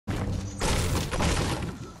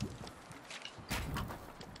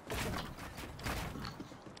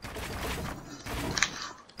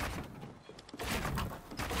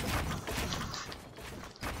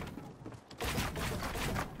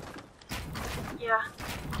Yeah.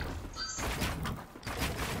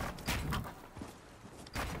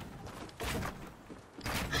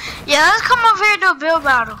 Yeah, let's come over here to a build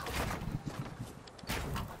battle.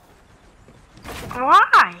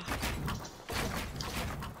 Why?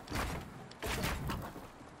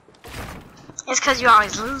 It's because you're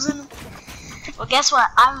always losing. Well, guess what?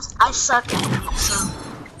 I suck at it, so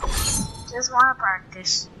just want to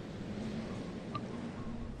practice.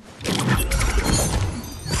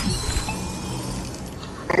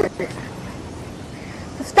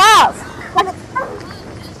 Stop!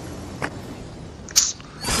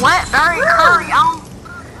 What? Barry Curry on?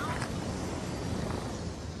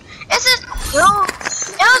 It's this dude.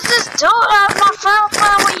 It was this dude that my friend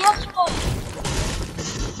playing with yesterday.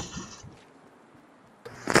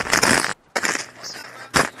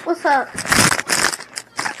 What's up?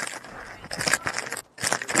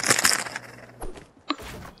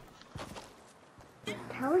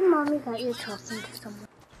 Tell mommy that you're talking to someone.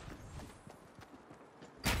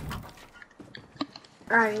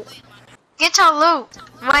 Alright. Get your loot.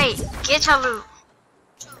 Wait, get your loot.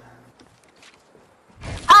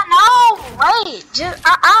 I know. Wait, just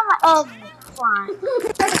I'm fine.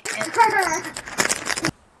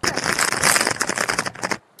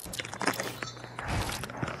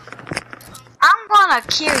 I'm gonna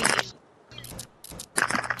kill you.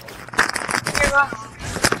 You're gonna.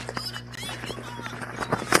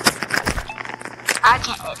 I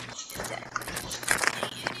can't edit this exactly.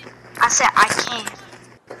 I said I can't.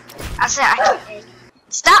 I said I can't.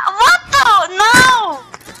 Stop! What the? No!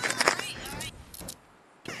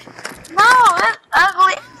 No, that's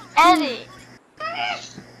ugly edit.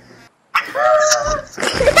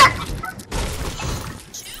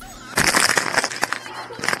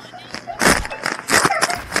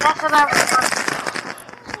 That's what I was.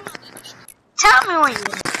 Tell me when you.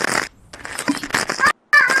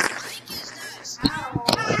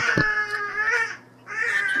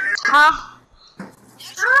 Huh?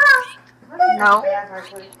 No.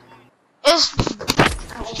 It's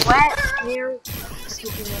wet here.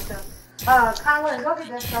 Colin, go get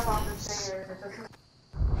that stuff off the stairs.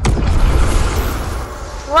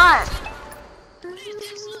 What?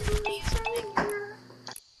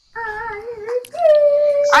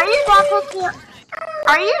 Are you done picking up?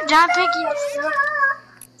 Are you done picking up stuff?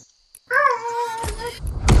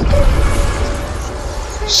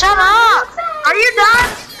 Shut up! Are you done?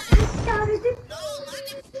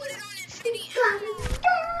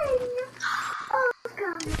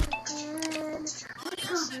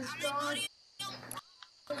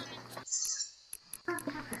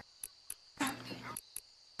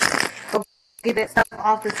 Get that stuff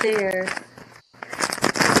off the stairs.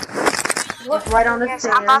 It's right on the Yes,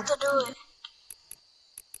 stairs. I'm about to do it.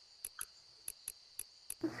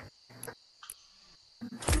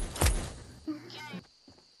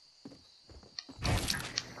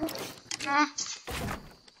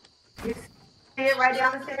 You see it right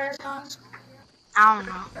down the stairs, Tom? I don't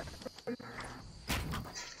know.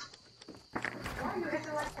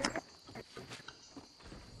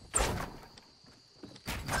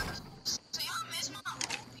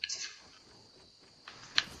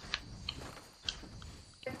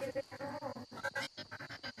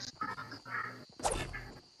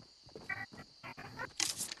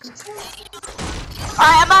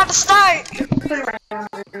 Alright, I'm about to start. Put it right down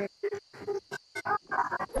there.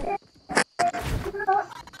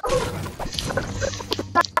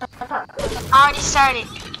 I already started.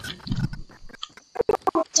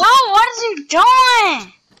 Dude, what is he doing?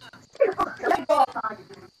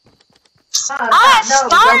 I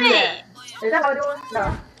started. Is that what we're doing? No.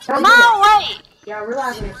 Don't do No, that. wait. Y'all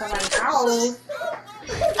realizing it's somebody's house.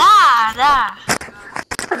 Nah.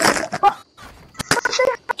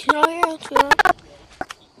 Can I hear you?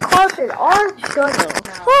 Caution, all good.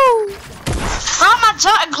 Woo! Bro, my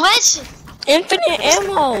junk glitching. Infinite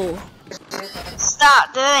ammo.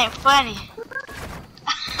 Stop, that ain't funny.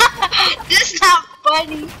 This not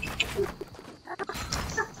funny.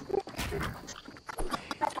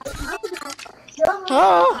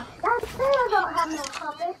 Huh?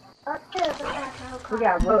 We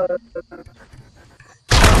got wood.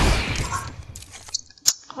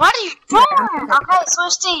 What are you doing? Okay,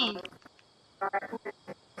 switch teams.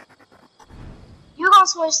 You gonna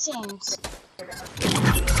switch teams.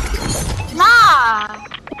 Nah.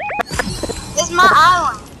 It's my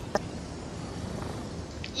island.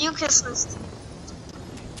 You can switch teams.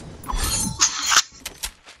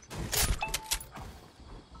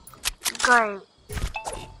 Great.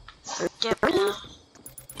 Get down.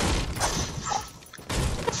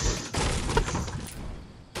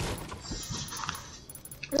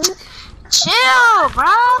 Chill,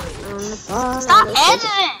 bro. Stop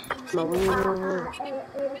editing.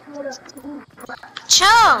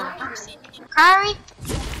 Chill. Curry.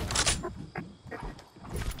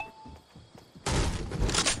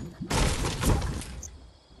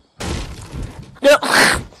 No.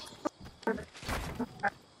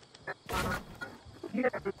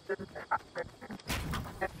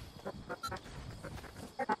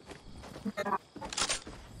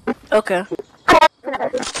 Okay.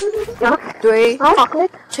 3,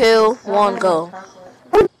 2, 1, go.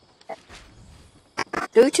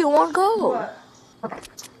 3, 2, 1, go.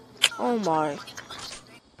 Oh my.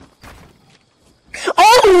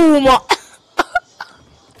 Oh my.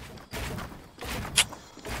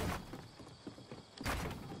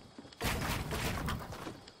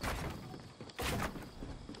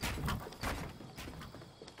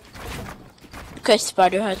 Okay,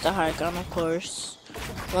 Spider has the high gun, of course.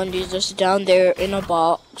 Lundy's just down there in a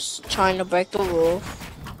box, trying to break the roof.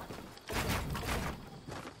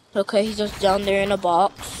 Okay, he's just down there in a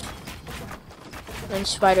box. And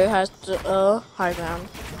Spider has the high ground.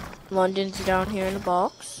 London's down here in a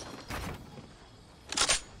box.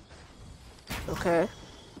 Okay.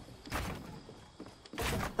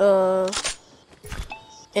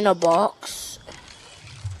 In a box.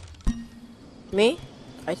 Me?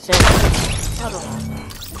 I think. I don't know.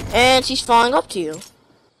 And she's flying up to you.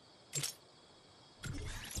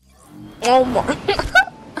 Oh my.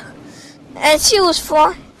 And she was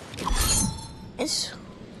flying. It's...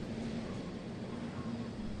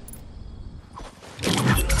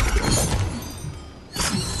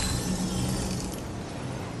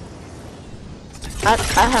 I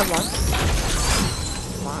have one.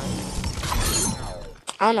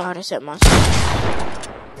 I don't know how to set my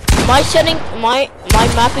setting. My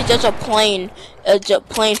map is just a plain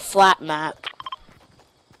flat map.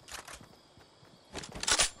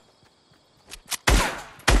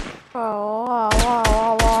 Oh.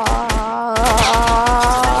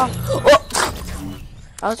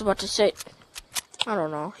 I was about to say, I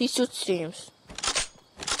don't know. He switched teams.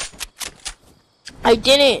 I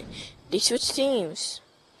didn't. They switched teams.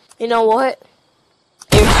 You know what?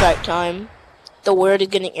 Airstrike time. The word is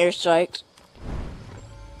getting airstriked.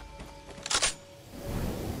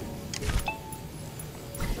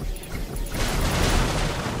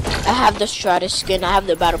 I have the Stratus skin. I have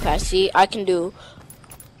the battle pass. See, I can do.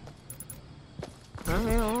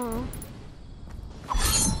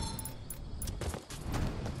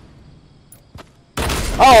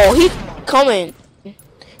 Oh, he's coming.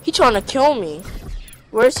 He's trying to kill me.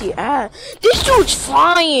 Where's he at? This dude's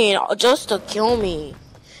flying just to kill me.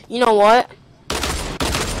 You know what?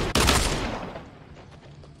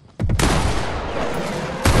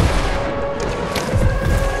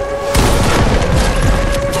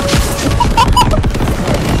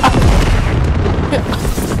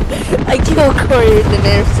 I killed Corey with an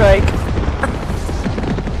airstrike.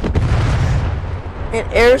 An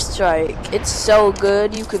airstrike. It's so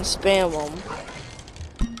good you can spam them.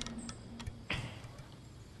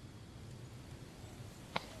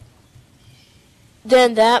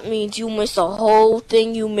 Then that means you missed the whole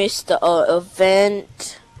thing. You missed the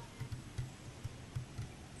event.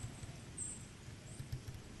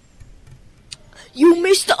 You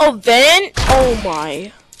missed the event? Oh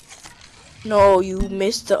my. No, you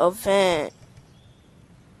missed the event.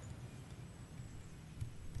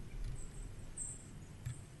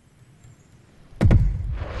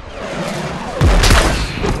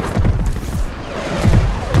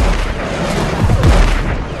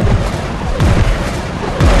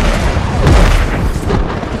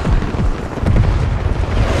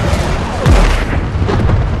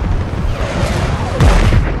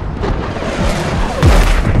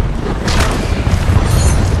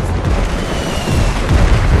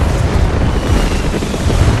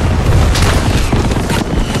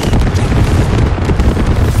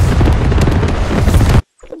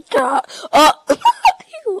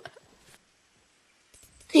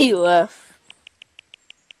 He left.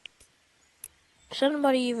 Is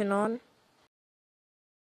anybody even on?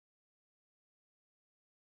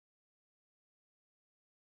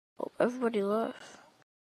 Oh, everybody left.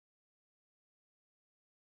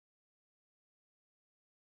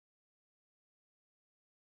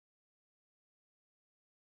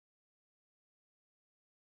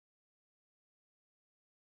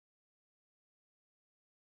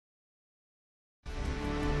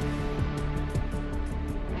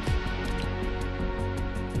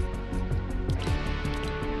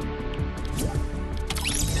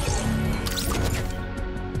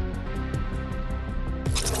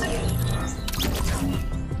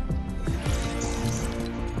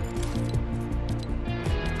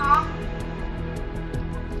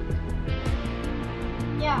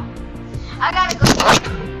 I gotta go.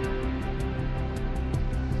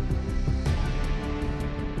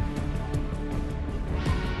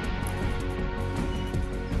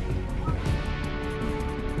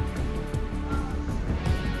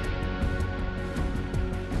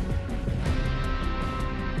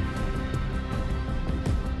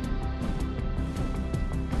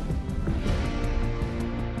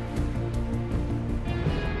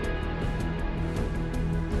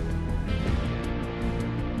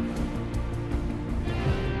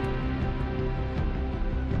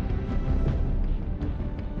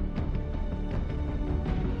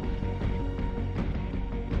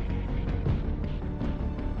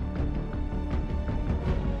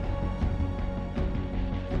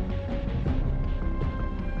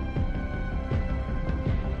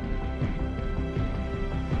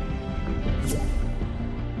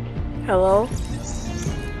 Hello?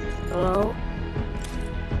 Hello?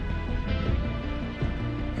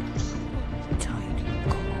 Tiny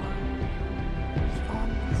car on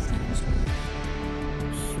the fence.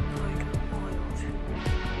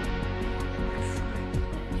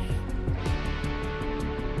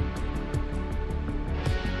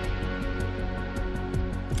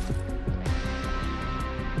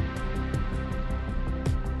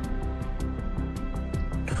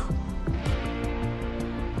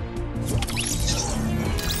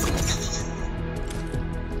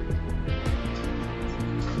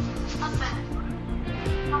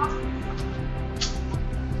 Spider040wild.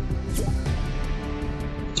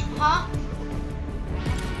 Huh?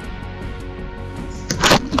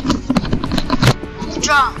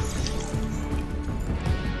 Draw.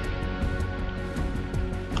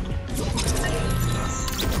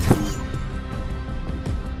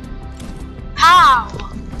 How?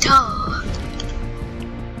 Duh.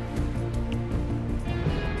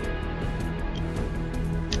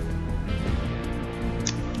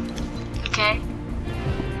 Okay.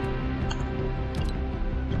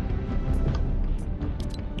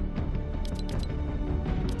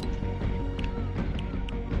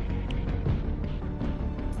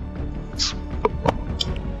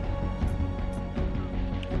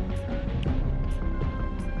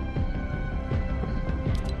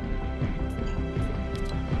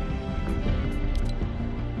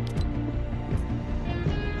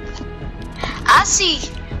 I see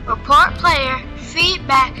report player,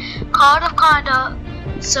 feedback, code of conduct,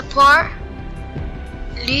 support,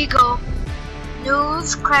 legal,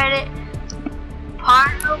 news, credit,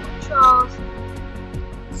 partner controls,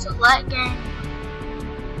 select game.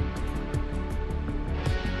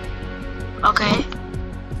 Okay.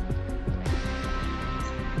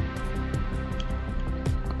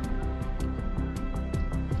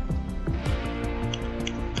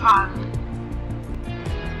 Private.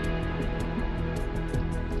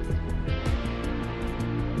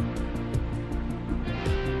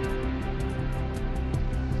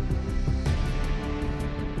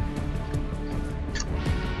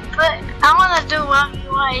 But I want to do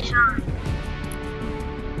evaluation.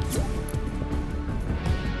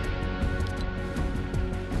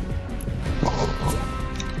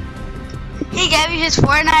 He gave you his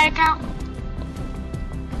Fortnite account?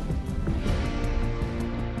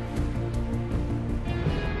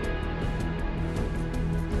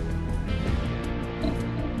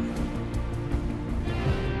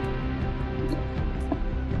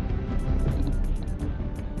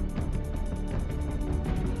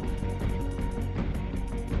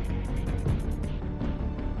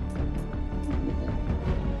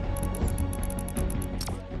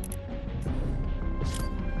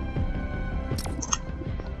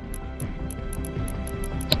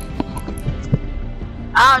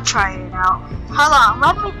 I'll try it out. Hold on,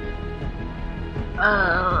 let me.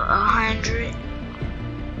 100.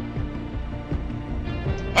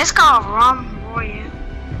 It's called Rum Royale.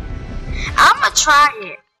 I'ma try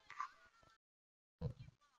it.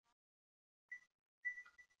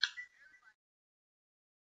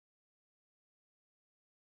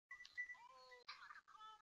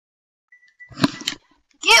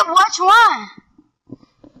 Get which one?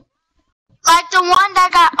 Like the one that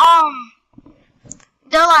got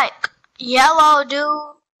the like yellow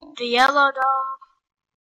dude, the yellow dog.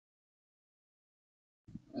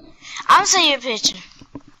 I'm seeing your picture.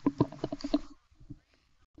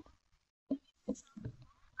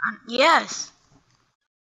 Yes.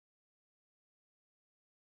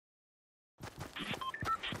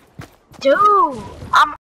 Dude, I'm